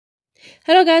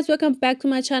Hello guys, welcome back to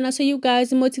my channel. So you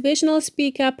guys, motivational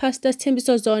speaker Pastor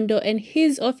Sthembiso Zondo and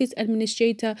his office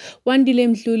administrator Wandile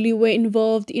Mdluli were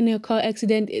involved in a car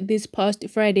accident this past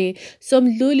Friday. So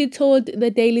Mdluli told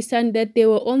the Daily Sun that they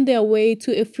were on their way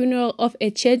to a funeral of a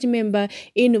church member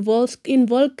in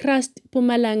Volkrust,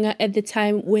 Pumalanga at the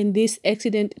time when this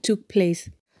accident took place.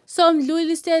 So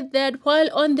Mdluli said that while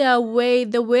on their way,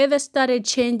 the weather started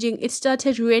changing. It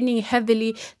started raining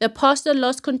heavily. The pastor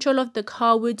lost control of the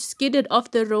car, which skidded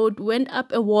off the road, went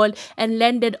up a wall, and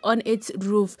landed on its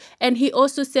roof. And he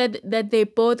also said that they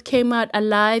both came out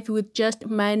alive with just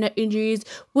minor injuries,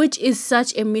 which is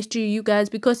such a mystery, you guys,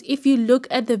 because if you look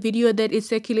at the video that is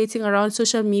circulating around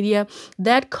social media,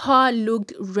 that car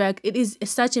looked wrecked. It is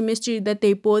such a mystery that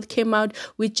they both came out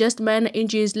with just minor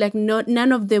injuries, like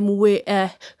none of them were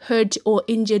hurt or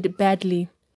injured badly.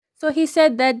 So he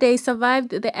said that they survived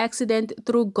the accident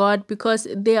through God, because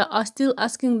they are still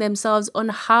asking themselves on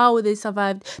how they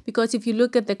survived, because if you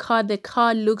look at the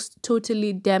car looks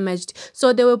totally damaged.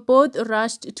 So they were both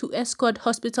rushed to Escort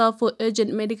Hospital for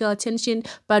urgent medical attention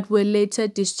but were later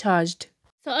discharged.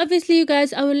 So obviously, you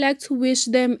guys, I would like to wish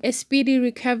them a speedy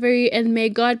recovery and may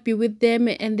God be with them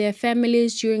and their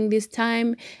families during this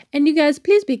time. And you guys,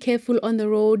 please be careful on the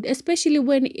road, especially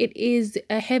when it is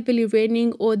heavily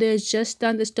raining or there's just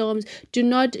thunderstorms. Do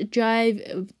not drive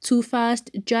too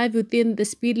fast. Drive within the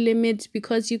speed limit,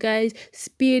 because you guys,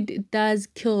 speed does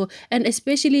kill, and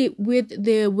especially with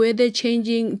the weather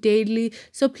changing daily.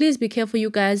 So please be careful, you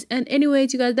guys. And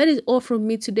anyways, you guys, that is all from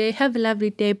me today. Have a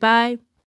lovely day. Bye.